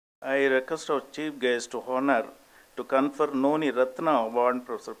I request our chief guest to honor to confer Noni Rathna Award,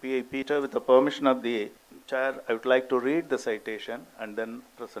 Professor P.I. Peter. With the permission of the chair, I would like to read the citation and then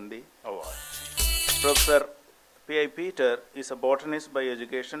present the award. Professor P.I. Peter is a botanist by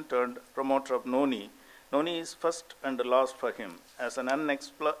education turned promoter of Noni. Noni is first and last for him. As an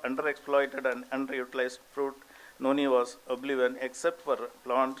underexploited and underutilized fruit, Noni was oblivion except for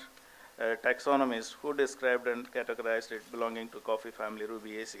plant taxonomists who described and categorized it belonging to coffee family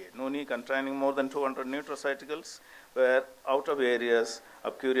Rubiaceae. Noni, containing more than 200 nutraceuticals, were out of areas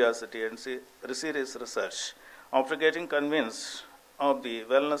of curiosity and serious research. After getting convinced of the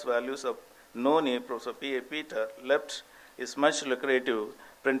wellness values of Noni, Professor P.A. Peter left his much lucrative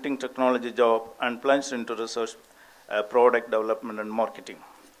printing technology job and plunged into research, product development and marketing.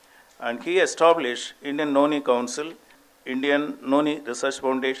 And he established Indian Noni Council, Indian Noni Research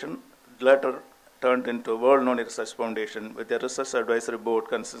Foundation, later turned into World Noni Research Foundation, with a research advisory board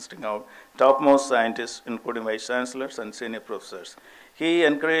consisting of topmost scientists, including vice chancellors and senior professors. He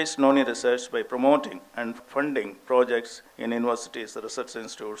encouraged Noni research by promoting and funding projects in universities, research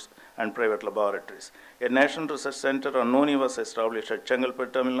institutes, and private laboratories. A national research center on Noni was established at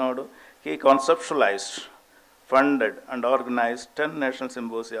Chengalpattu, Tamil Nadu. He conceptualized, funded, and organized 10 national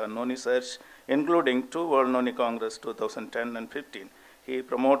symposia on Noni research, including 2 World Noni Congress 2010 and 15. He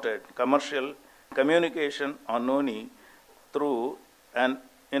promoted commercial communication on Noni through an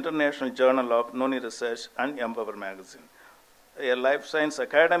international journal of Noni research and Empower magazine. A life science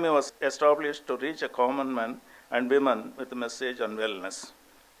academy was established to reach a common man and women with a message on wellness.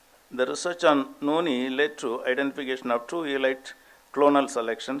 The research on Noni led to identification of 2 elite clonal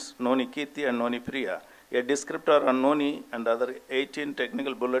selections, Noni Kirti and Noni Priya. A descriptor on Noni and other 18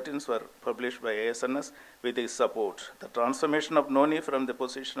 technical bulletins were published by ASNS with his support. The transformation of Noni from the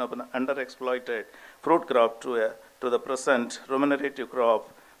position of an underexploited fruit crop to the present remunerative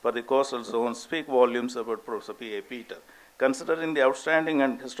crop for the coastal zone speak volumes about Professor P.A. Peter. Considering the outstanding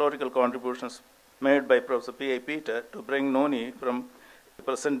and historical contributions made by Professor P.A. Peter to bring Noni from the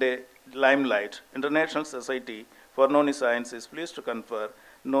present-day limelight, International Society for Noni Science is pleased to confer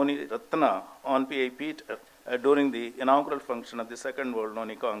Noni Rathna on P.A. Peter during the inaugural function of the Second World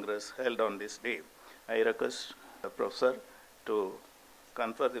Noni Congress held on this day. I request the professor to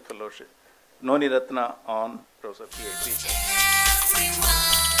confer the fellowship Noni Rathna on Professor P.A.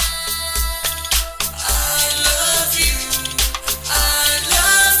 Peter.